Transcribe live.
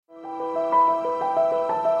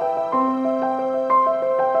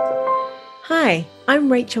Hi, I'm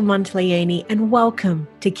Rachel Monteleone and welcome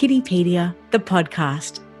to Kiddipedia, the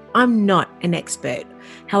podcast. I'm not an expert.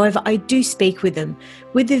 However, I do speak with them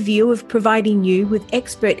with the view of providing you with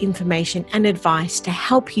expert information and advice to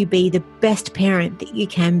help you be the best parent that you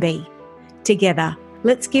can be. Together,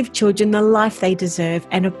 let's give children the life they deserve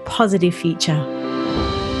and a positive future.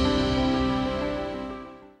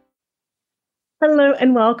 Hello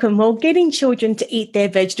and welcome. Well, getting children to eat their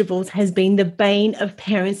vegetables has been the bane of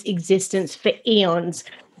parents' existence for eons,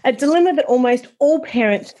 a dilemma that almost all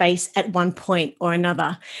parents face at one point or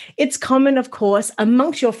another. It's common, of course,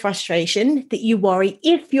 amongst your frustration that you worry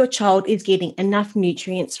if your child is getting enough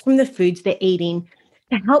nutrients from the foods they're eating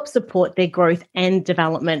to help support their growth and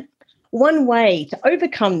development. One way to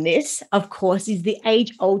overcome this, of course, is the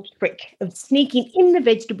age-old trick of sneaking in the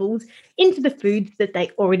vegetables into the foods that they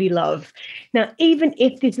already love. Now, even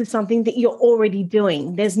if this is something that you're already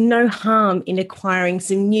doing, there's no harm in acquiring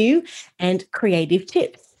some new and creative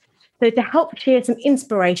tips. So to help share some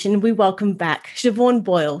inspiration, we welcome back Siobhan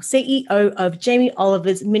Boyle, CEO of Jamie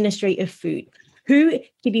Oliver's Ministry of Food, who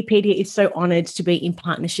Kiddipedia is so honoured to be in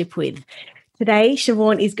partnership with. Today,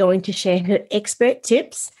 Siobhan is going to share her expert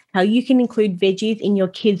tips, how you can include veggies in your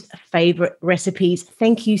kids' favourite recipes.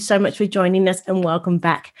 Thank you so much for joining us and welcome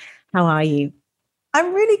back. How are you?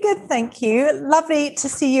 I'm really good, thank you. Lovely to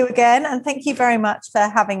see you again. And thank you very much for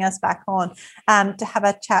having us back on to have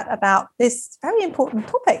a chat about this very important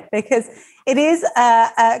topic, because it is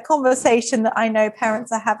a conversation that I know parents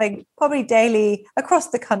are having probably daily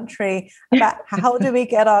across the country about how do we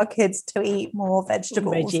get our kids to eat more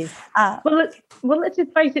vegetables. Well, let's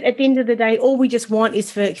just face it, at the end of the day, all we just want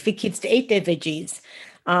is for kids to eat their veggies.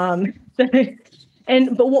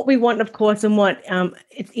 But what we want, of course, and what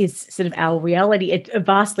it is sort of our reality, it's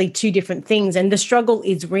vastly two different things, and the struggle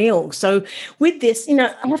is real. So with this,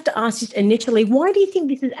 I have to ask just initially, why do you think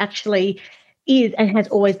this is and has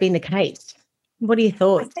always been the case? What are your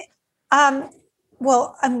thoughts? I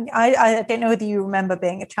don't know whether you remember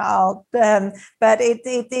being a child, but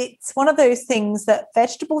it's one of those things that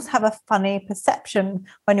vegetables have a funny perception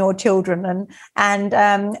when you're children, and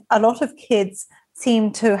a lot of kids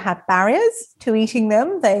seem to have barriers to eating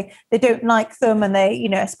them. They don't like them, and they,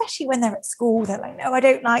 especially when they're at school, they're like, no, I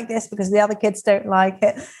don't like this because the other kids don't like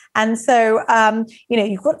it. And so,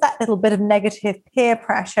 you've got that little bit of negative peer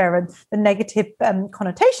pressure and the negative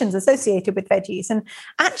connotations associated with veggies. And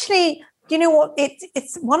actually, you know what?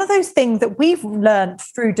 It's one of those things that we've learned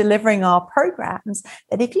through delivering our programs,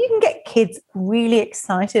 that if you can get kids really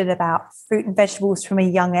excited about fruit and vegetables from a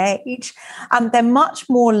young age, they're much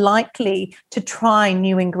more likely to try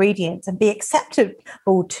new ingredients and be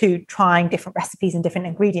acceptable to trying different recipes and different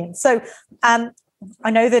ingredients. So I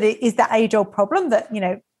know that it is that age-old problem that,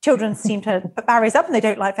 children seem to put barriers up and they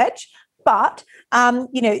don't like veg. But,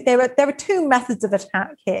 there are two methods of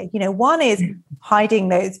attack here. One is hiding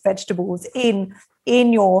those vegetables in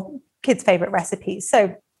your kids' favorite recipes.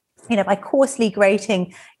 So, by coarsely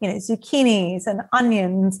grating, zucchinis and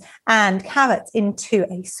onions and carrots into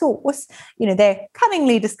a sauce, they're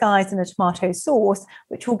cunningly disguised in a tomato sauce,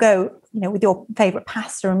 which will go, with your favorite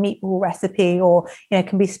pasta and meatball recipe, or,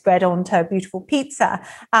 can be spread onto a beautiful pizza.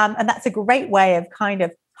 And that's a great way of kind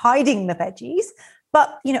of hiding the veggies.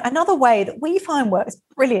 But, another way that we find works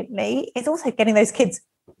brilliantly is also getting those kids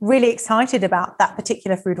really excited about that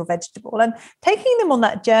particular fruit or vegetable and taking them on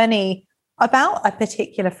that journey about a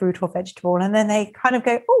particular fruit or vegetable. And then they kind of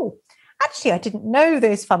go, oh, actually, I didn't know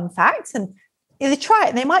those fun facts. And they try it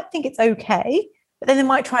and they might think it's okay, but then they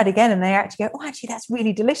might try it again and they actually go, oh, actually, that's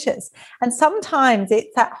really delicious. And sometimes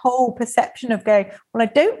it's that whole perception of going, well, I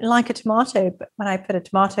don't like a tomato, but when I put a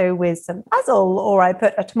tomato with some basil, or I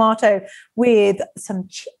put a tomato with some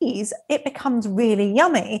cheese, it becomes really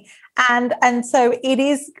yummy. And so it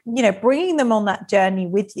is, bringing them on that journey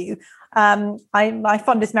with you. My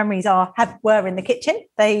fondest memories were in the kitchen.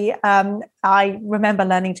 I remember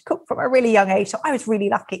learning to cook from a really young age, so I was really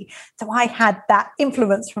lucky. So I had that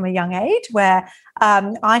influence from a young age where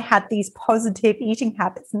I had these positive eating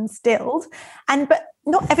habits instilled, but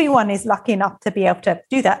not everyone is lucky enough to be able to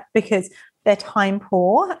do that because they're time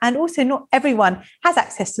poor, and also not everyone has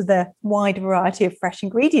access to the wide variety of fresh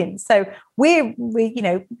ingredients. So we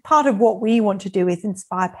part of what we want to do is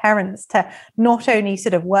inspire parents to not only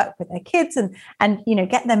sort of work with their kids and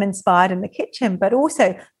get them inspired in the kitchen, but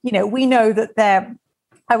also, we know that there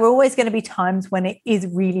are always going to be times when it is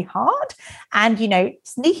really hard, and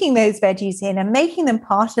sneaking those veggies in and making them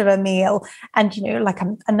part of a meal. And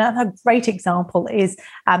another great example is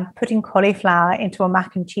putting cauliflower into a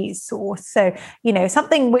mac and cheese sauce. So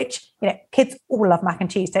something which kids all love mac and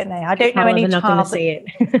cheese, don't they? I don't know any child. They're not going to see it.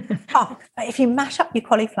 But if you mash up your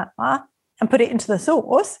cauliflower and put it into the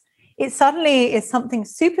sauce, it suddenly is something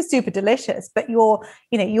super, super delicious, but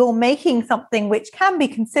you're making something which can be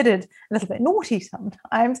considered a little bit naughty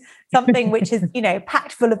sometimes, something which is,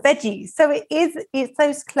 packed full of veggies. So it's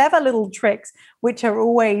those clever little tricks which are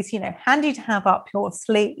always, handy to have up your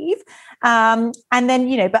sleeve. And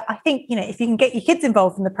then, but I think, if you can get your kids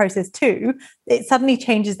involved in the process too, it suddenly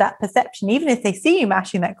changes that perception. Even if they see you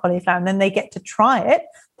mashing that cauliflower and then they get to try it,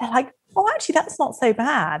 they're like, oh, actually, that's not so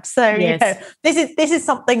bad. So, yes. This is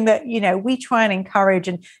something that, we try and encourage.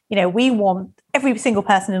 And, we want every single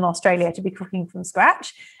person in Australia to be cooking from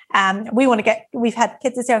scratch. We've had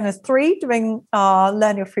kids as young as 3 doing our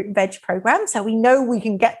Learn Your Fruit and Veg program. So we know we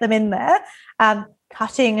can get them in there,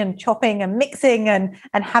 cutting and chopping and mixing and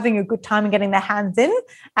having a good time and getting their hands in.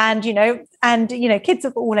 And, kids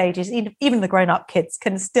of all ages, even the grown-up kids,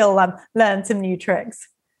 can still learn some new tricks.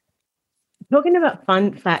 Talking about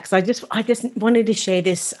fun facts, I just wanted to share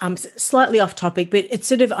this slightly off topic, but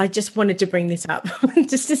it's I just wanted to bring this up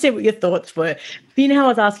just to see what your thoughts were. You know how I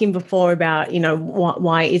was asking before about,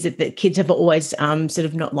 why is it that kids have always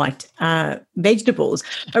not liked vegetables?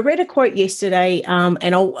 I read a quote yesterday,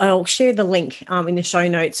 and I'll share the link in the show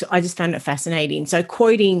notes. I just found it fascinating. So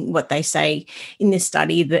quoting what they say in this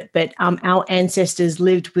study, that our ancestors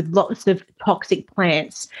lived with lots of toxic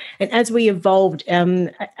plants, and as we evolved,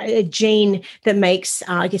 a gene that makes,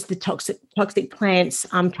 the toxic plants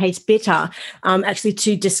taste bitter, actually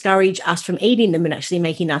to discourage us from eating them and actually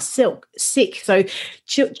making us sick. So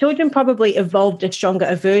children probably evolved a stronger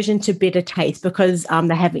aversion to bitter taste because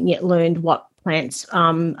they haven't yet learned what plants,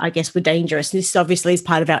 were dangerous. This obviously is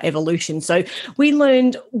part of our evolution. So we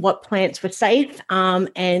learned what plants were safe.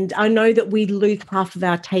 And I know that we lose half of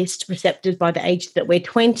our taste receptors by the age that we're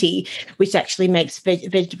 20, which actually makes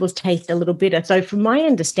vegetables taste a little bitter. So from my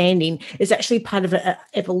understanding, it's actually part of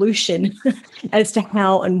evolution as to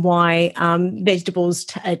how and why vegetables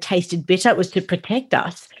tasted bitter. It was to protect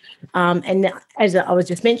us. And as I was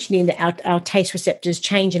just mentioning, that our taste receptors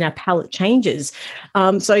change and our palate changes.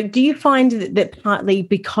 So do you find that partly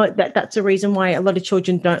because that's the reason why a lot of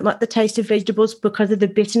children don't like the taste of vegetables, because of the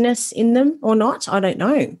bitterness in them, or not? I don't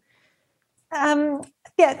know.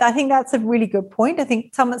 Yeah, I think that's a really good point. I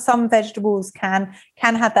think some vegetables can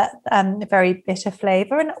have that very bitter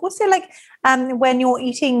flavor. And also, when you're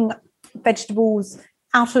eating vegetables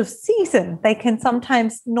out of season, they can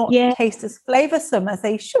sometimes not taste as flavorsome as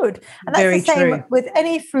they should. And that's Very the same true. with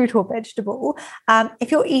any fruit or vegetable.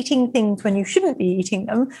 If you're eating things when you shouldn't be eating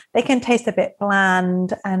them, they can taste a bit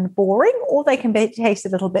bland and boring, or they can taste a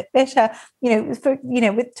little bit bitter.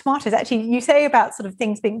 With tomatoes, actually, you say about sort of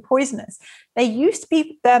things being poisonous. They used to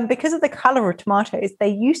be, because of the color of tomatoes, they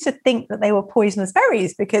used to think that they were poisonous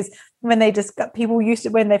berries, because when they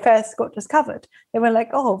first got discovered, they were like,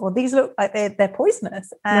 oh, well, these look like they're poisonous.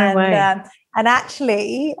 No way. And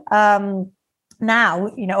actually,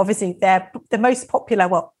 now, obviously they're the most popular,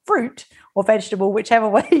 fruit or vegetable, whichever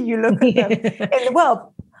way you look at them in the world.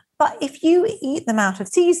 But if you eat them out of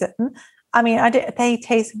season, they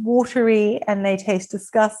taste watery and they taste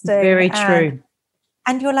disgusting. Very true.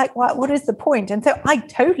 And you're like, what is the point? And so I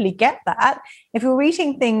totally get that. If you're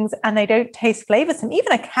eating things and they don't taste flavorsome,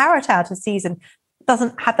 even a carrot out of season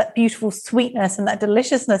doesn't have that beautiful sweetness and that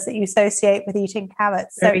deliciousness that you associate with eating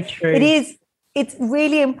carrots. Very true. It's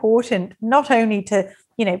really important not only to,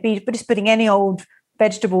 be just putting any old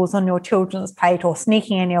vegetables on your children's plate or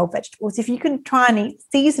sneaking any old vegetables. If you can try and eat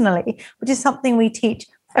seasonally, which is something we teach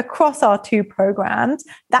across our 2 programs,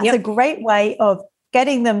 that's a great way of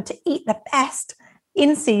getting them to eat the best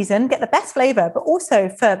in season, get the best flavor, but also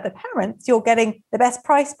for the parents, you're getting the best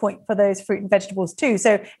price point for those fruit and vegetables too.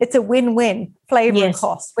 So it's a win-win, flavor and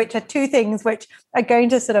cost, which are 2 things which are going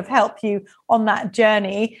to sort of help you on that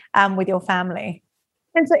journey with your family.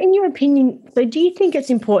 And so in your opinion, do you think it's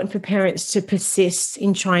important for parents to persist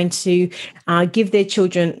in trying to give their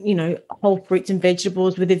children, whole fruits and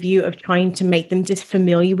vegetables with a view of trying to make them just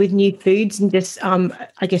familiar with new foods and just,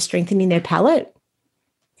 strengthening their palate?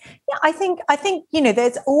 Yeah, I think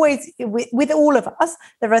there's always, with all of us,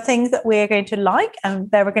 there are things that we're going to like and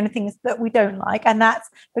there are going to be things that we don't like. And that's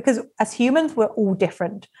because as humans, we're all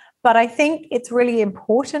different. But I think it's really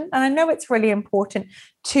important, and I know it's really important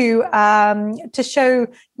to show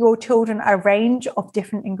your children a range of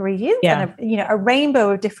different ingredients and a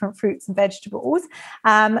rainbow of different fruits and vegetables,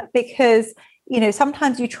 because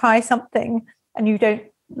sometimes you try something and you don't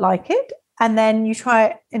like it, and then you try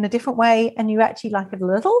it in a different way and you actually like it a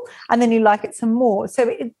little, and then you like it some more. So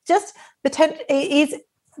it just it is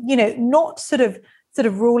not sort of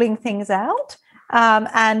ruling things out.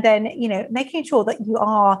 And then, making sure that you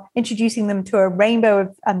are introducing them to a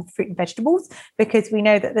rainbow of fruit and vegetables, because we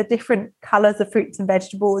know that the different colors of fruits and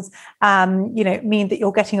vegetables, mean that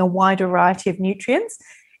you're getting a wider variety of nutrients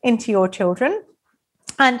into your children.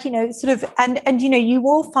 And, you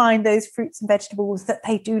will find those fruits and vegetables that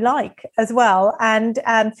they do like as well. And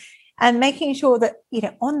making sure that,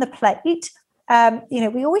 on the plate,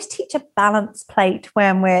 we always teach a balanced plate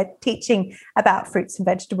when we're teaching about fruits and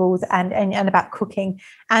vegetables and about cooking.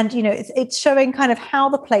 And, it's showing kind of how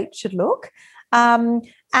the plate should look.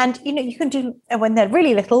 And, you can do, when they're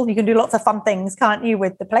really little, you can do lots of fun things, can't you,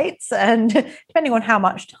 with the plates? And depending on how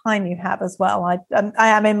much time you have as well. I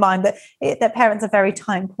am in mind that parents are very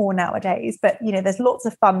time poor nowadays, but, there's lots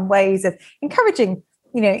of fun ways of encouraging,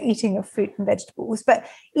 eating of fruit and vegetables. But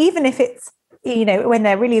even if it's, when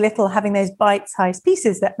they're really little, having those bite-sized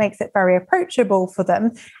pieces, that makes it very approachable for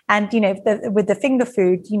them. And, with the finger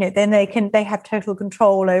food, then they have total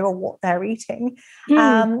control over what they're eating.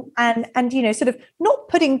 And sort of not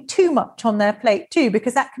putting too much on their plate too,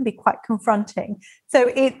 because that can be quite confronting.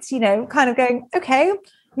 So it's, kind of going, okay,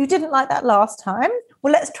 you didn't like that last time.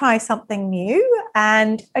 Well, let's try something new.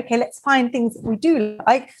 And okay, let's find things that we do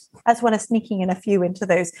like, as well as sneaking in a few into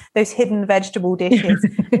those hidden vegetable dishes.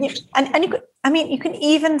 You can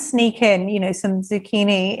even sneak in, some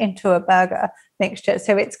zucchini into a burger mixture.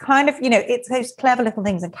 So it's kind of, it's those clever little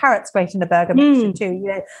things. And carrots great in a burger mixture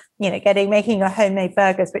too. Making a homemade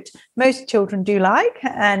burgers, which most children do like,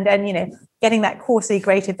 and getting that coarsely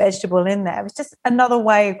grated vegetable in there. It's just another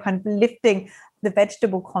way of kind of lifting the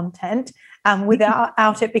vegetable content,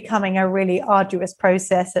 without it becoming a really arduous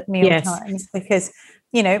process at meal times, because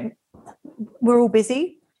we're all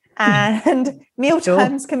busy, and meal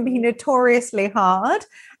times can be notoriously hard.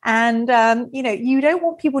 And you don't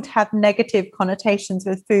want people to have negative connotations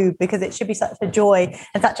with food, because it should be such a joy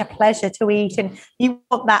and such a pleasure to eat, and you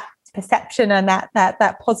want that perception and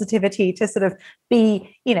that positivity to sort of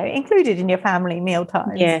be included in your family meal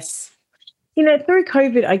times. Yes. Through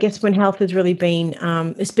COVID, I guess, when health has really been,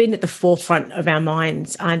 it's been at the forefront of our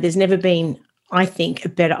minds. There's never been, I think, a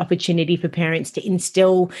better opportunity for parents to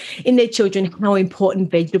instill in their children how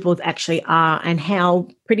important vegetables actually are, and how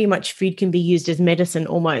pretty much food can be used as medicine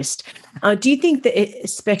almost. Do you think that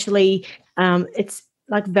especially it's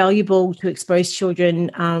like valuable to expose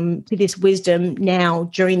children to this wisdom now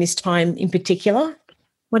during this time in particular?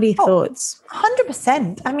 What are your thoughts?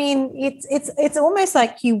 100%. I mean, it's almost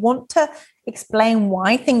like you want to explain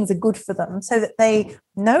why things are good for them, so that they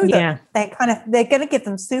know that they're going to give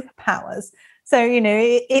them superpowers. So,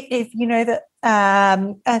 if you know that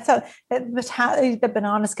the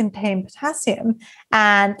bananas contain potassium,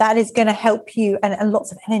 and that is going to help you and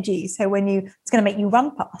lots of energy. So it's going to make you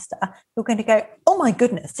run faster. You're going to go, oh my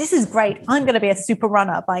goodness, this is great. I'm going to be a super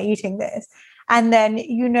runner by eating this. And then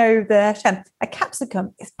that a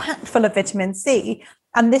capsicum is packed full of vitamin C,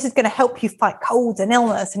 and this is going to help you fight colds and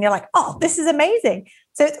illness. And you're like, oh, this is amazing.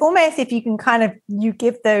 So it's almost, if you can you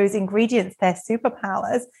give those ingredients their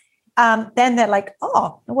superpowers, then they're like,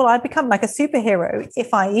 oh, well, I become like a superhero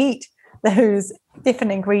if I eat those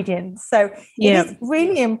different ingredients. So it is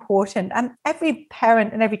really important. And every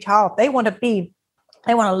parent and every child, they want to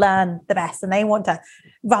learn the best, and they want to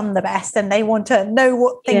run the best, and they want to know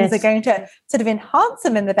what things are going to sort of enhance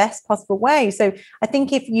them in the best possible way. So I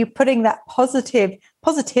think if you're putting that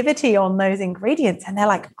positivity on those ingredients, and they're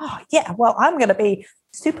like, oh yeah, well, I'm going to be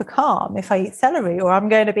super calm if I eat celery, or I'm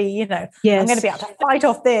going to be, I'm going to be able to fight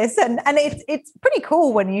off this. And it's pretty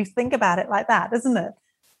cool when you think about it like that, isn't it?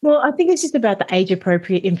 Well, I think it's just about the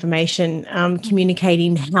age-appropriate information,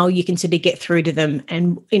 communicating how you can sort of get through to them,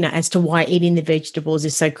 and, as to why eating the vegetables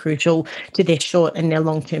is so crucial to their short and their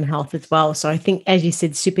long-term health as well. So I think, as you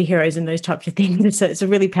said, superheroes and those types of things, it's a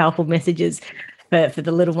really powerful messages for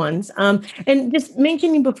the little ones. And just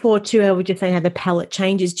mentioning before too, I was just saying how the palate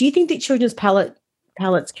changes. Do you think that children's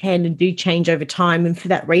palates can and do change over time? And for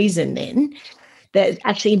that reason, then, that it's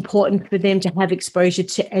actually important for them to have exposure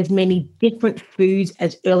to as many different foods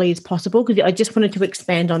as early as possible? Because I just wanted to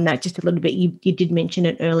expand on that just a little bit. You did mention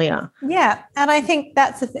it earlier. Yeah, and I think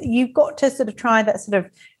that's you've got to sort of try that sort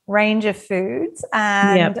of range of foods,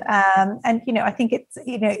 and I think it's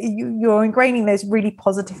you're ingraining those really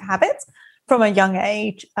positive habits from a young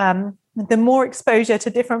age. The more exposure to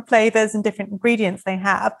different flavors and different ingredients they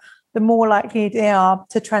have, the more likely they are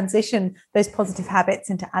to transition those positive habits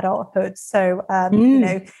into adulthood. So,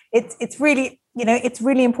 it's really, it's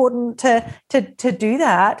really important to do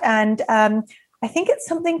that. And I think it's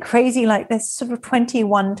something crazy, like there's sort of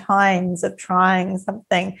 21 times of trying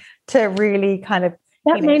something to really kind of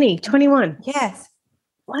many 21. Yes.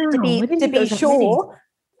 Wow. To be sure.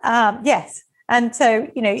 Yes. And so,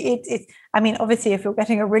 it's, I mean, obviously, if you're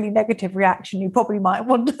getting a really negative reaction, you probably might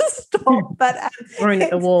want to stop. But thrown at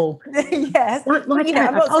the wall. Yes. My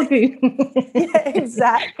dad, I told you. Yeah,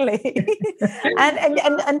 exactly.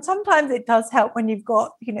 and sometimes it does help when you've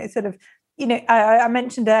got, sort of, I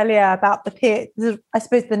mentioned earlier about I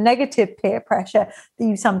suppose the negative peer pressure that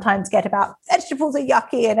you sometimes get about vegetables are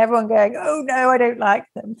yucky and everyone going, oh no, I don't like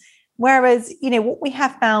them. Whereas, what we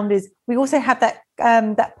have found is we also have that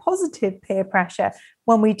positive peer pressure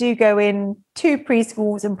when we do go in to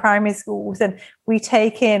preschools and primary schools, and we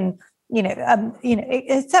take in, one of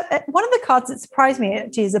the cards that surprised me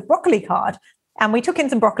actually is a broccoli card. And we took in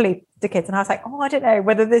some broccoli to kids, and I was like, oh, I don't know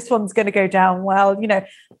whether this one's going to go down well.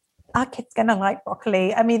 Our kid's going to like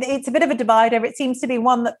broccoli. I mean, it's a bit of a divider. It seems to be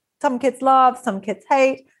one that some kids love, some kids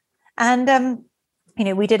hate. And,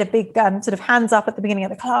 we did a big sort of hands up at the beginning of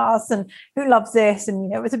the class and who loves this?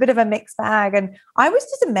 And, it was a bit of a mixed bag. And I was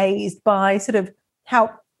just amazed by sort of how,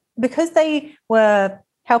 because they were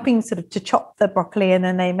helping sort of to chop the broccoli and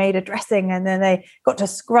then they made a dressing and then they got to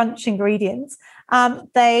scrunch ingredients.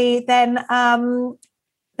 They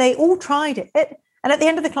all tried it. And at the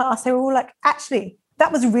end of the class, they were all like, actually,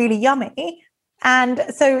 that was really yummy. And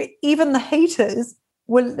so even the haters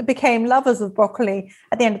became lovers of broccoli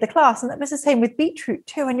at the end of the class. And that was the same with beetroot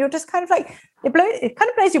too. And you're just kind of like, it kind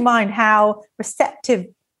of blows your mind how receptive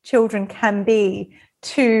children can be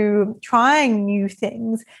to trying new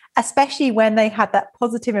things, especially when they had that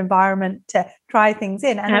positive environment to try things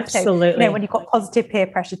in. And absolutely, also, when you've got positive peer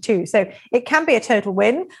pressure too. So it can be a total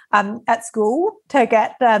win at school to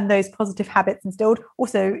get those positive habits instilled.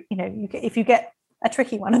 Also, if you get a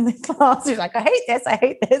tricky one in the class, you're like, I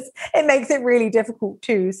hate this. It makes it really difficult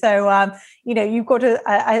too. So, you've got to,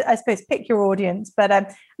 I suppose, pick your audience. But I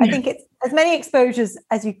think it's as many exposures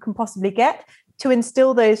as you can possibly get to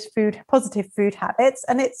instill those positive food habits.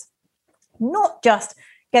 And it's not just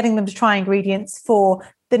getting them to try ingredients for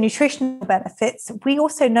the nutritional benefits. We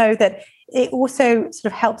also know that it also sort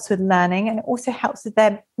of helps with learning, and it also helps with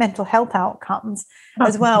their mental health outcomes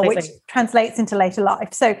as well, which translates into later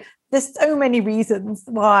life. So there's so many reasons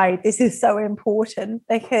why this is so important,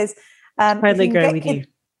 because I totally agree with you.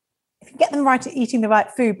 If you get them right at eating the right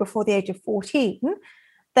food before the age of 14,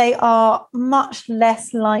 they are much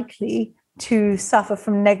less likely to suffer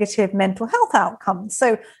from negative mental health outcomes.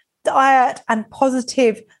 So diet and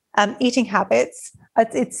positive eating habits,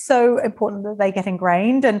 it's so important that they get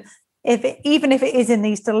ingrained. And even if it is in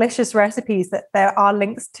these delicious recipes that there are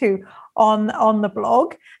links to on the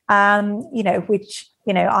blog, which,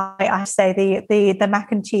 I say the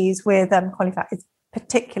mac and cheese with cauliflower is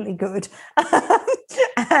particularly good.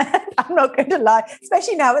 And I'm not going to lie,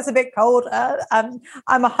 especially now it's a bit colder. I'm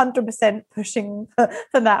 100% pushing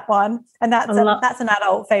for that one, and that's an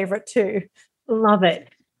adult favorite too. Love it.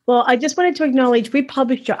 Well, I just wanted to acknowledge we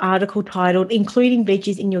published your article titled Including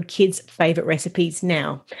Veggies in Your Kids' Favorite Recipes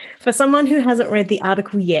now. For someone who hasn't read the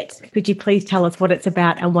article yet, could you please tell us what it's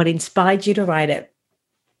about and what inspired you to write it?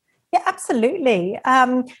 Yeah, absolutely.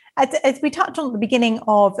 As we touched on at the beginning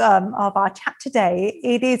of our chat today,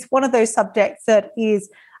 it is one of those subjects that is,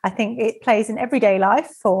 I think it plays in everyday life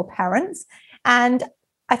for parents. And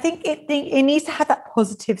I think it needs to have that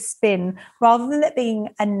positive spin rather than it being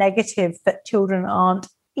a negative that children aren't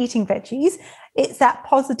eating veggies. It's that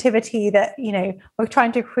positivity that, we're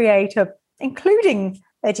trying to create of including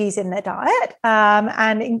veggies in their diet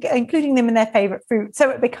and including them in their favorite food. So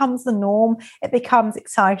it becomes the norm, it becomes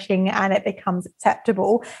exciting, and it becomes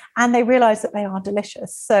acceptable, and they realize that they are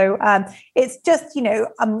delicious. So it's just,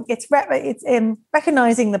 it's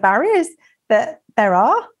recognizing the barriers that there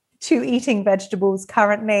are to eating vegetables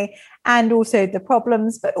currently, and also the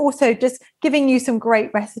problems, but also just giving you some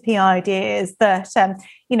great recipe ideas that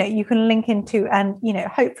you can link into and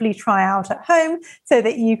hopefully try out at home, so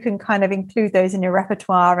that you can kind of include those in your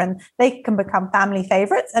repertoire and they can become family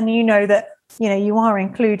favorites. And that you are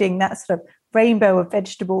including that sort of rainbow of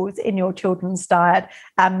vegetables in your children's diet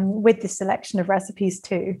with the selection of recipes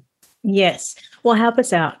too. Yes. Well, help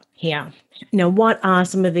us out here. Now, what are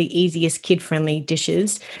some of the easiest kid-friendly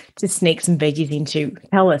dishes to sneak some veggies into?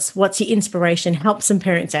 Tell us, what's your inspiration? Help some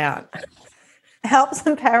parents out. Help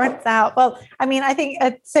some parents out. Well, I mean, I think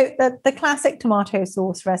so the classic tomato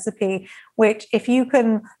sauce recipe, which if you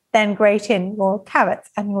can then grate in your carrots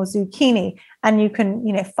and your zucchini, and you can,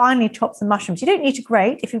 finely chop some mushrooms. You don't need to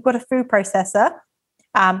grate. If you've got a food processor,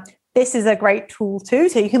 this is a great tool too.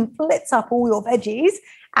 So you can blitz up all your veggies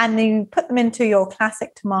and you put them into your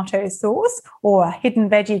classic tomato sauce or a hidden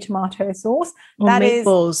veggie tomato sauce. Or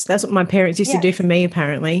meatballs. That's what my parents used to do for me,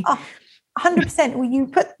 apparently. Oh, 100%. Well, you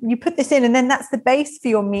put this in, and then that's the base for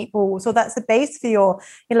your meatballs, or that's the base for your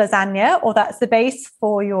lasagna, or that's the base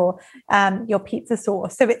for your pizza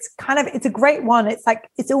sauce. So it's a great one.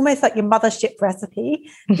 It's almost like your mothership recipe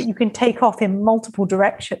that you can take off in multiple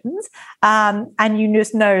directions, and you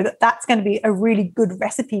just know that that's going to be a really good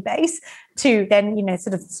recipe base to then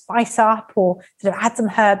sort of spice up, or sort of add some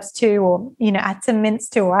herbs to, or add some mince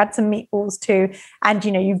to, or add some meatballs to, and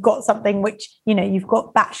you've got something which you've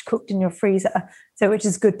got batch cooked in your freezer, so which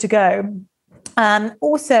is good to go.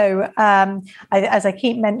 Also, as I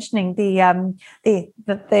keep mentioning,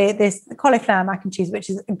 this cauliflower mac and cheese, which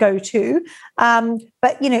is a go-to,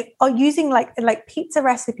 but using like pizza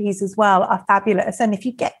recipes as well are fabulous. And if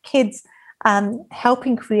you get kids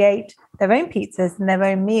helping create their own pizzas and their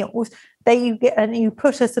own meals, you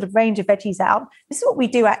put a sort of range of veggies out. This is what we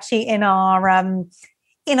do actually in our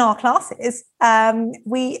classes.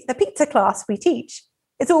 The pizza class we teach,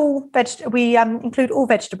 it's all we include all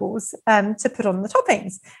vegetables to put on the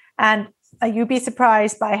toppings, and you'll be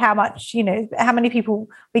surprised by how many people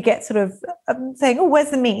we get sort of saying, "Oh,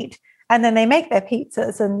 where's the meat?" And then they make their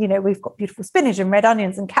pizzas, and we've got beautiful spinach and red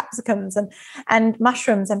onions and capsicums and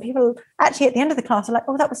mushrooms, and people actually at the end of the class are like,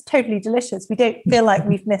 "Oh, that was totally delicious. We don't feel like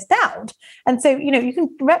we've missed out." And so you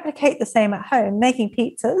can replicate the same at home, making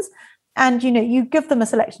pizzas. And you give them a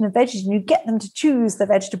selection of veggies, and you get them to choose the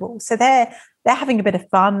vegetables. So they're having a bit of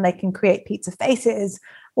fun. They can create pizza faces,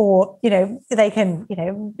 or they can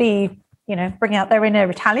bring out their inner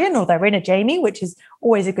Italian or their inner Jamie, which is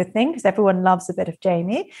always a good thing because everyone loves a bit of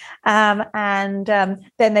Jamie. And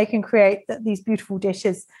then they can create these beautiful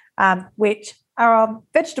dishes, which are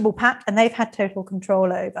vegetable packed, and they've had total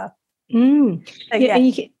control over. So, yeah,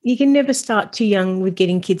 and you can never start too young with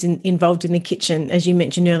getting kids involved in the kitchen. As you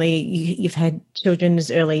mentioned earlier, you've had children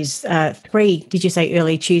as early as 3, did you say,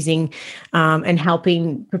 early choosing and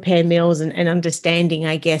helping prepare meals and understanding,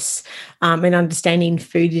 I guess, and understanding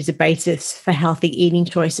food is a basis for healthy eating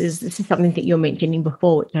choices. This is something that you're mentioning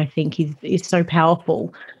before, which I think is so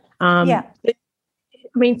powerful.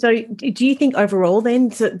 I mean, so do you think overall then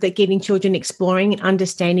that getting children exploring and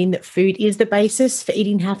understanding that food is the basis for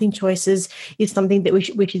eating healthy choices is something that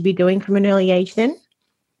we should be doing from an early age then?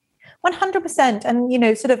 100%.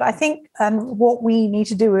 And, sort of, I think what we need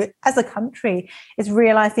to do as a country is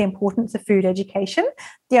realize the importance of food education.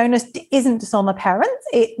 The onus isn't just on the parents.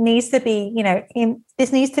 It needs to be,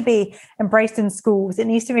 this needs to be embraced in schools. It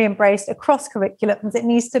needs to be embraced across curriculums. It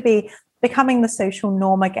needs to be becoming the social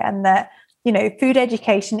norm again, that food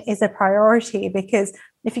education is a priority, because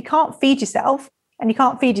if you can't feed yourself and you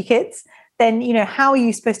can't feed your kids, then, how are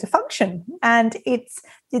you supposed to function? And it's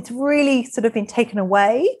really sort of been taken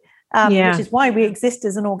away, which is why we exist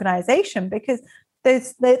as an organization, because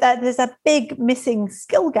there's a big missing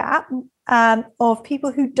skill gap of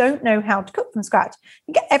people who don't know how to cook from scratch.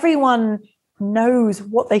 Everyone knows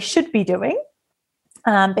what they should be doing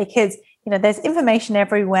because there's information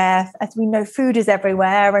everywhere. As we know, food is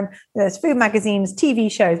everywhere, and there's food magazines,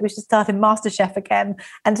 TV shows, which is starting MasterChef again.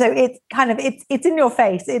 And so it's kind of, it's in your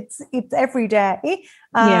face. It's every day.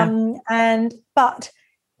 But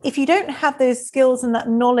if you don't have those skills and that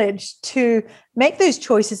knowledge to make those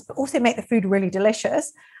choices, but also make the food really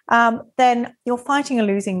delicious, then you're fighting a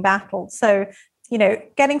losing battle. So,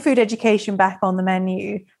 getting food education back on the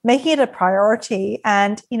menu, making it a priority,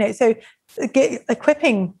 and, so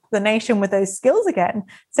equipping the nation with those skills again,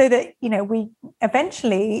 so that, we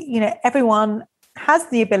eventually, everyone has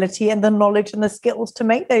the ability and the knowledge and the skills to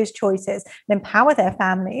make those choices and empower their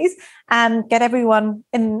families and get everyone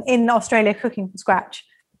in Australia cooking from scratch.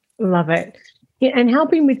 Love it. Yeah, and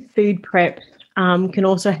helping with food prep can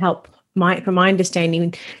also help, from my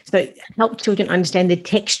understanding, so help children understand the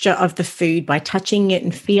texture of the food by touching it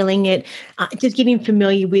and feeling it. Just getting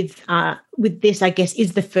familiar with this, I guess,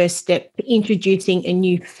 is the first step to introducing a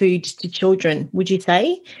new food to children. Would you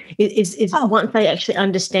say is once they actually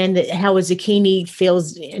understand that how a zucchini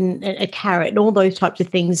feels and a carrot and all those types of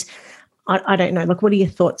things? I don't know. Like, what are your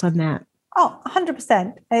thoughts on that? Oh,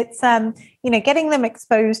 100%. It's, getting them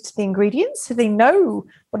exposed to the ingredients so they know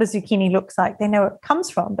what a zucchini looks like. They know where it comes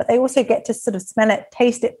from, but they also get to sort of smell it,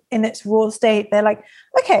 taste it in its raw state. They're like,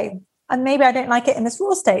 okay, and maybe I don't like it in this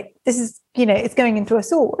raw state. This is, it's going into a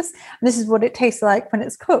sauce. And this is what it tastes like when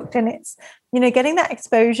it's cooked. And it's, getting that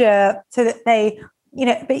exposure so that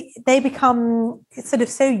they become sort of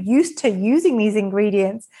so used to using these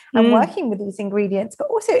ingredients and working with these ingredients, but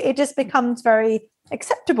also it just becomes very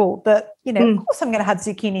acceptable that, of course I'm going to have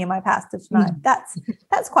zucchini in my pasta tonight.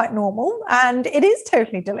 That's quite normal. And it is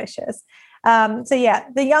totally delicious. The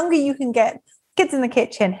younger you can get kids in the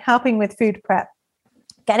kitchen, helping with food prep,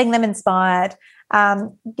 getting them inspired,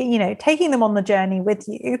 taking them on the journey with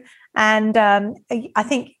you. And I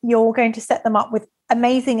think you're going to set them up with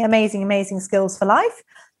amazing, amazing, amazing skills for life.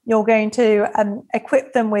 You're going to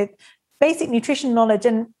equip them with basic nutrition knowledge,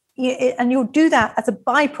 and you'll do that as a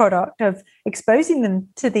byproduct of exposing them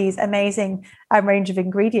to these amazing range of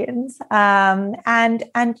ingredients. And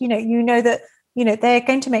that they're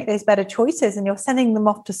going to make those better choices, and you're sending them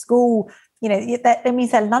off to school. That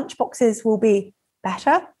means their lunch boxes will be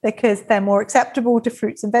better because they're more acceptable to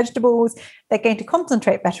fruits and vegetables. They're going to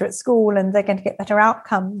concentrate better at school, and they're going to get better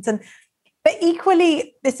outcomes. But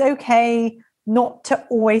equally, it's okay not to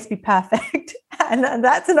always be perfect. And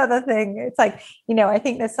that's another thing. It's like, I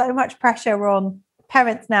think there's so much pressure on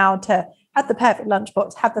parents now to have the perfect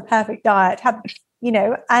lunchbox, have the perfect diet,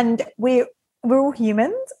 and we're all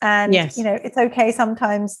humans. And, yes. It's okay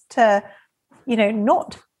sometimes to,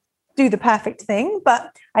 not do the perfect thing.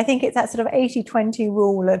 But I think it's that sort of 80-20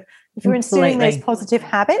 rule of if you're instilling those positive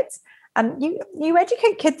habits, you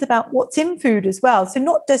educate kids about what's in food as well. So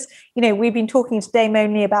not just, we've been talking today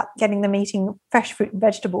mainly about getting them eating fresh fruit and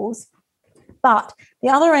vegetables. But the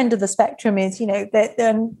other end of the spectrum is,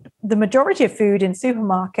 that the majority of food in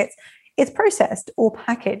supermarkets is processed or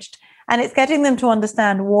packaged. And it's getting them to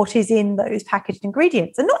understand what is in those packaged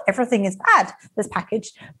ingredients. And not everything is bad that's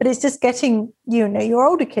packaged, but it's just getting, your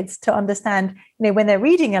older kids to understand, when they're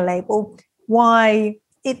reading a label, why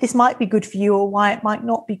this might be good for you or why it might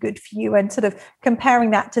not be good for you, and sort of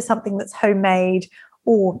comparing that to something that's homemade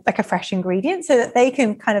or like a fresh ingredient, so that they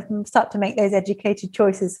can kind of start to make those educated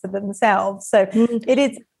choices for themselves. So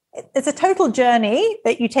it's a total journey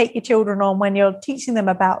that you take your children on when you're teaching them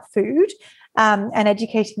about food and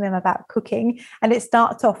educating them about cooking. And it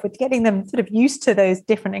starts off with getting them sort of used to those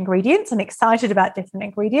different ingredients and excited about different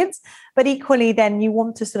ingredients. But equally, then you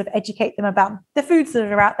want to sort of educate them about the foods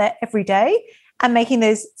that are out there every day and making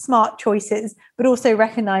those smart choices, but also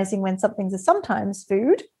recognizing when something's a sometimes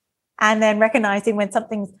food, and then recognizing when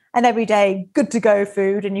something's an everyday good to go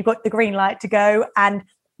food and you've got the green light to go, and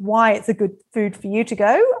why it's a good food for you to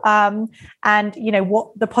go, and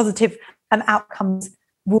what the positive outcomes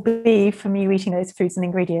will be from you eating those foods and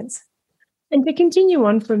ingredients. And to continue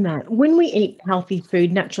on from that, when we eat healthy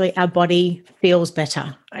food, naturally our body feels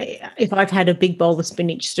better. If I've had a big bowl of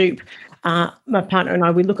spinach soup, my partner and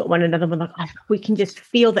I, we look at one another and we're like, we can just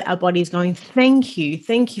feel that our body is going, thank you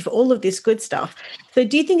for all of this good stuff. So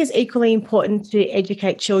do you think it's equally important to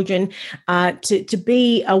educate children to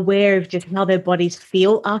be aware of just how their bodies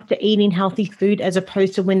feel after eating healthy food, as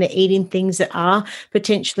opposed to when they're eating things that are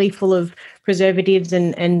potentially full of preservatives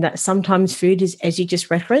and that sometimes food is, as you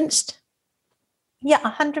just referenced? Yeah,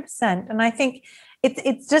 100%. And I think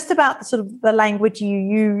it's just about the sort of the language you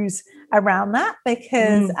use around that,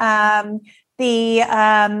 because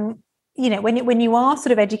when you are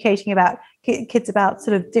sort of educating about kids about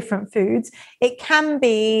sort of different foods, it can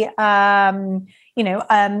be you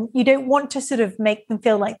don't want to sort of make them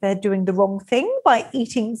feel like they're doing the wrong thing by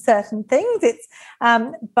eating certain things. It's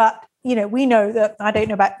but we know that, I don't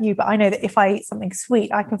know about you, but I know that if I eat something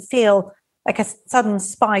sweet, I can feel like a sudden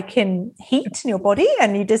spike in heat in your body,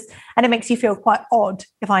 and it makes you feel quite odd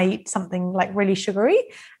if I eat something like really sugary.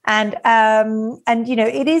 And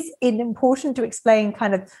it is important to explain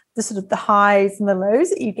kind of the sort of the highs and the lows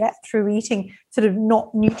that you get through eating sort of not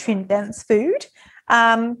nutrient dense food.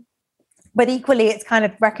 But equally, it's kind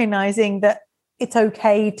of recognizing that it's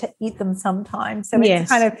okay to eat them sometimes. So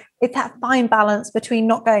it's it's that fine balance between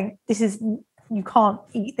not going, you can't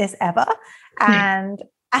eat this ever, and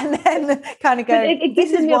then kind of go, it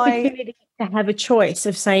gives them the opportunity to have a choice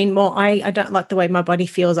of saying, well, I don't like the way my body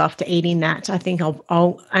feels after eating that. I think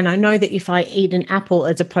and I know that if I eat an apple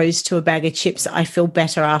as opposed to a bag of chips, I feel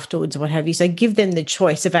better afterwards or what have you. So give them the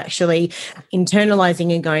choice of actually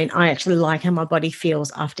internalizing and going, I actually like how my body feels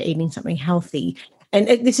after eating something healthy. And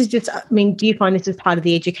this is just, do you find this is part of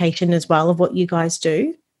the education as well of what you guys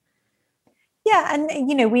do? Yeah. And,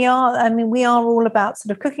 we are all about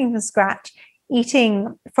sort of cooking from scratch,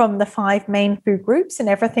 eating from the 5 main food groups in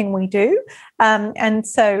everything we do. And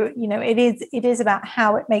so, it is about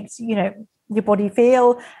how it makes, your body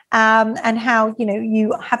feel, and how,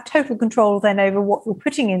 you have total control then over what you're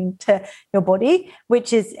putting into your body,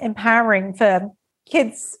 which is empowering for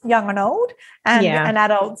kids, young and old, and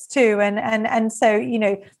adults too. And so,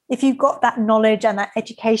 if you've got that knowledge and that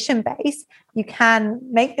education base, you can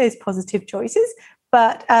make those positive choices.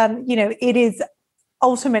 But, it is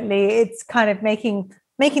ultimately, it's kind of making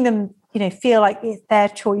them, feel like it's their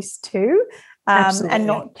choice too, and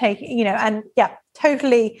not taking, and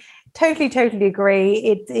totally agree.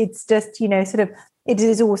 It's just, sort of, it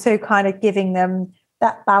is also kind of giving them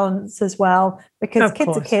that balance as well, because Of kids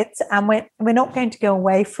are course. kids, and we're not going to go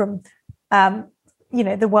away from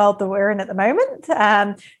the world that we're in at the moment.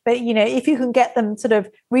 But if you can get them sort of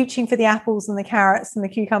reaching for the apples and the carrots and the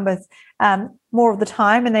cucumbers more of the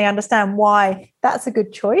time, and they understand why that's a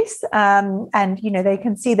good choice, and they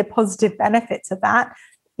can see the positive benefits of that,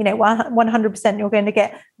 100% you're going to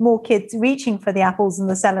get more kids reaching for the apples and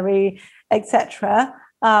the celery, etc.,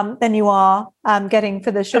 than you are getting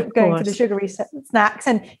for the going for the sugary snacks.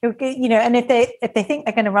 And and if they think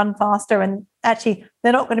they're going to run faster, and actually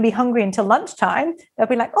they're not going to be hungry until lunchtime, they'll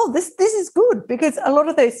be like, oh, this is good, because a lot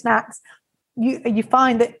of those snacks, you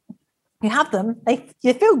find that you have them,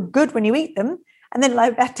 you feel good when you eat them, and then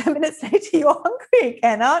like about 10 minutes later you're hungry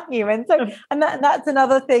again, aren't you? And so that's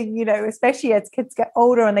another thing, especially as kids get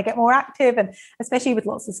older and they get more active, and especially with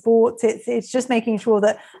lots of sports, it's just making sure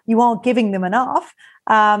that you are giving them enough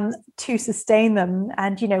to sustain them.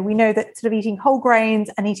 And we know that sort of eating whole grains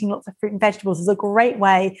and eating lots of fruit and vegetables is a great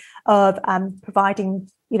way of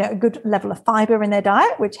providing a good level of fiber in their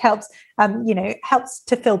diet, which helps helps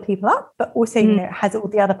to fill people up, but also has all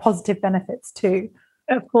the other positive benefits too.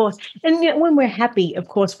 Of course. And when we're happy, of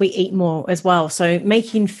course, we eat more as well. So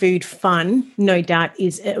making food fun, no doubt,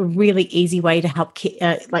 is a really easy way to help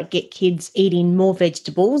get kids eating more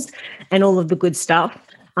vegetables and all of the good stuff.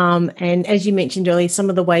 And as you mentioned earlier, some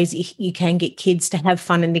of the ways you can get kids to have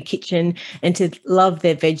fun in the kitchen and to love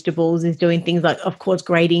their vegetables is doing things like, of course,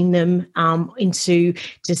 grating them into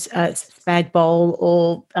just a spag bowl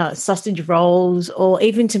or sausage rolls, or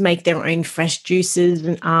even to make their own fresh juices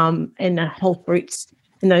and whole fruits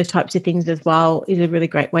and those types of things as well is a really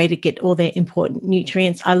great way to get all their important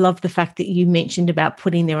nutrients. I love the fact that you mentioned about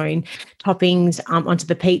putting their own toppings onto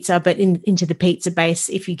the pizza, but into the pizza base,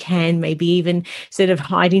 if you can, maybe even sort of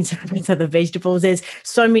hiding some of those other vegetables. There's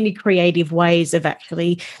so many creative ways of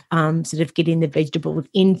actually sort of getting the vegetables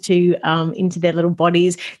into their little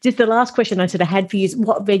bodies. Just the last question I sort of had for you is,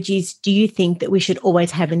 what veggies do you think that we should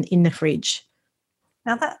always have in the fridge?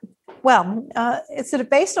 Now it's sort of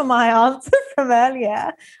based on my answer from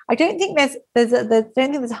earlier. I don't think there's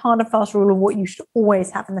a hard and fast rule on what you should always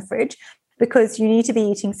have in the fridge, because you need to be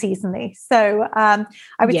eating seasonally. So I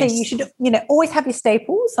would say you should, always have your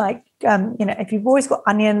staples, like, if you've always got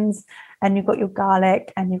onions and you've got your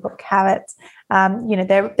garlic and you've got carrots,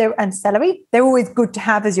 they're and celery, they're always good to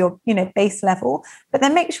have as your, base level. But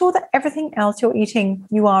then make sure that everything else you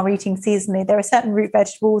are eating seasonally. There are certain root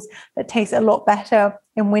vegetables that taste a lot better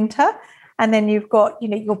in winter. And then you've got,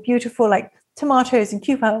 your beautiful like tomatoes and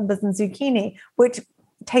cucumbers and zucchini, which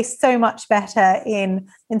tastes so much better in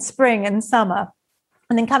spring and summer.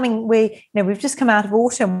 And then we've just come out of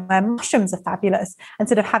autumn, where mushrooms are fabulous, and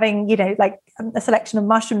sort of having, like a selection of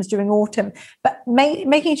mushrooms during autumn, but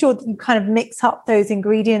making sure that you kind of mix up those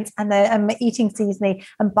ingredients and eating seasonally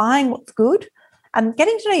and buying what's good, and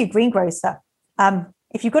getting to know your greengrocer.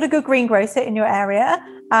 If you've got a good greengrocer in your area,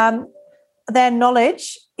 their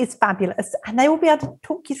knowledge is fabulous, and they will be able to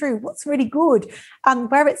talk you through what's really good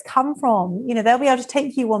and where it's come from. They'll be able to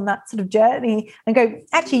take you on that sort of journey and go,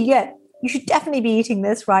 actually, yeah, you should definitely be eating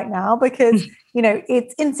this right now, because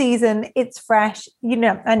it's in season, it's fresh, and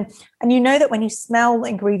that when you smell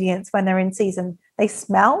ingredients when they're in season, they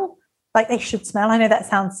smell like they should smell. I know that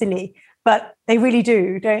sounds silly, but they really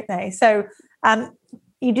do, don't they? So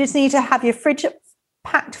you just need to have your fridge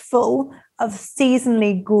packed full of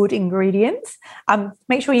seasonally good ingredients.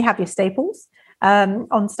 Make sure you have your staples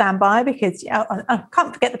on standby, because I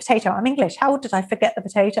can't forget the potato. I'm English. How did I forget the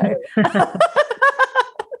potato?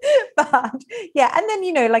 But yeah, and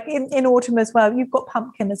then like in autumn as well, you've got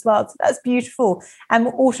pumpkin as well, so that's beautiful. And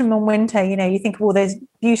autumn and winter, you think of all those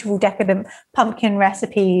beautiful decadent pumpkin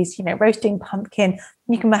recipes, roasting pumpkin.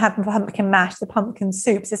 You can have pumpkin mash, the pumpkin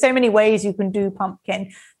soups. There's so many ways you can do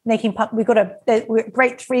pumpkin. We've got a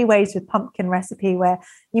great 3 ways with pumpkin recipe, where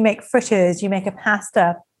you make fritters, you make a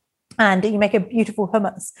pasta, and you make a beautiful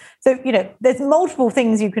hummus. So there's multiple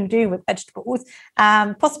things you can do with vegetables.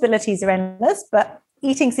 Possibilities are endless, but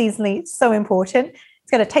eating seasonally is so important. It's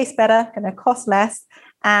going to taste better, going to cost less,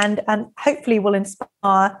 and hopefully will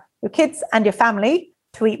inspire your kids and your family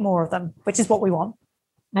to eat more of them, which is what we want.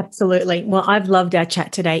 Absolutely. Well, I've loved our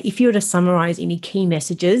chat today. If you were to summarize any key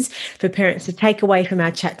messages for parents to take away from our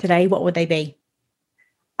chat today, what would they be?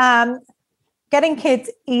 Getting kids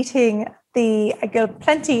eating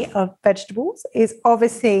plenty of vegetables is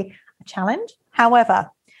obviously a challenge. However,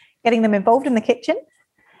 getting them involved in the kitchen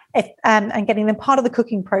and getting them part of the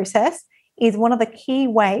cooking process is one of the key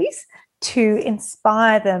ways to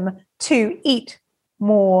inspire them to eat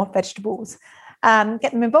more vegetables.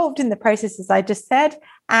 Get them involved in the process, as I just said.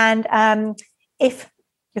 And if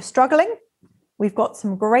you're struggling we've got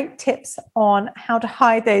some great tips on how to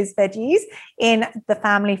hide those veggies in the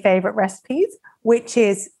family favorite recipes, which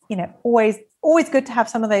is, always good to have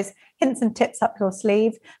some of those hints and tips up your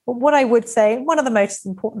sleeve. But what I would say, one of the most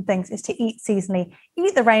important things is to eat seasonally.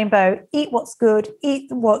 Eat the rainbow, eat what's good,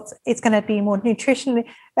 eat what it's going to be more nutritionally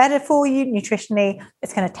better for you. Nutritionally,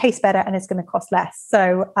 it's going to taste better and it's going to cost less.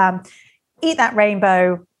 So eat that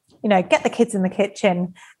rainbow, get the kids in the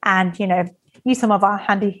kitchen and, use some of our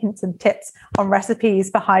handy hints and tips on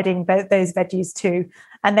recipes for hiding those veggies too.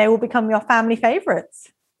 And they will become your family favorites.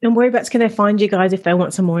 And whereabouts can they find you guys if they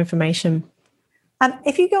want some more information?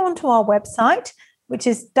 If you go onto our website, which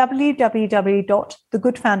is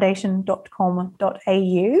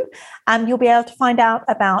www.thegoodfoundation.com.au, you'll be able to find out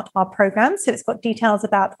about our programs. So it's got details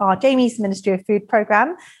about our Jamie's Ministry of Food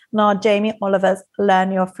program and our Jamie Oliver's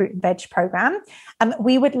Learn Your Fruit and Veg program.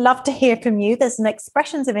 We would love to hear from you. There's an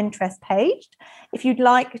expressions of interest page. If you'd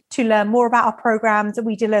like to learn more about our programs,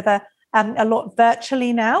 we deliver a lot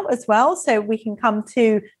virtually now as well. So we can come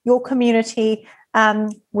to your community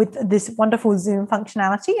with this wonderful Zoom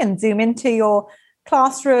functionality and Zoom into your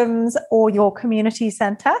classrooms or your community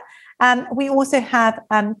centre. We also have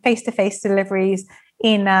face-to-face deliveries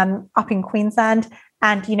up in Queensland.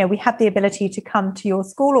 And, we have the ability to come to your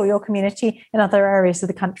school or your community in other areas of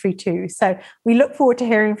the country too. So we look forward to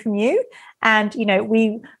hearing from you. And,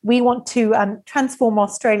 we want to transform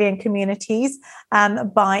Australian communities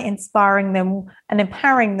by inspiring them and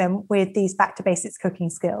empowering them with these back to basics cooking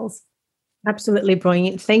skills. Absolutely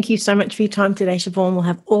brilliant. Thank you so much for your time today, Siobhan. We'll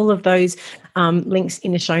have all of those links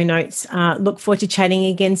in the show notes. Look forward to chatting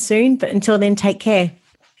again soon. But until then, take care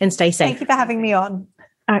and stay safe. Thank you for having me on.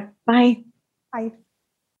 All right. Bye. Bye.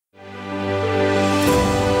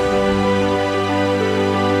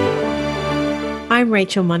 I'm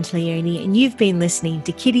Rachel Monteleone, and you've been listening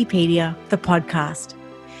to Kiddipedia, the podcast.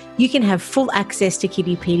 You can have full access to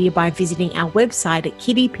Kiddipedia by visiting our website at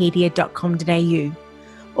kiddipedia.com.au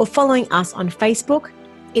or following us on Facebook,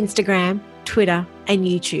 Instagram, Twitter, and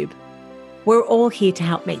YouTube. We're all here to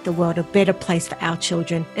help make the world a better place for our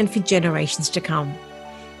children and for generations to come.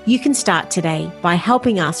 You can start today by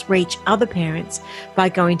helping us reach other parents by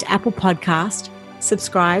going to Apple Podcast,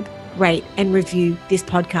 subscribe, rate, and review this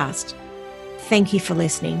podcast. Thank you for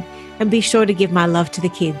listening, and be sure to give my love to the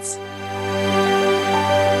kids.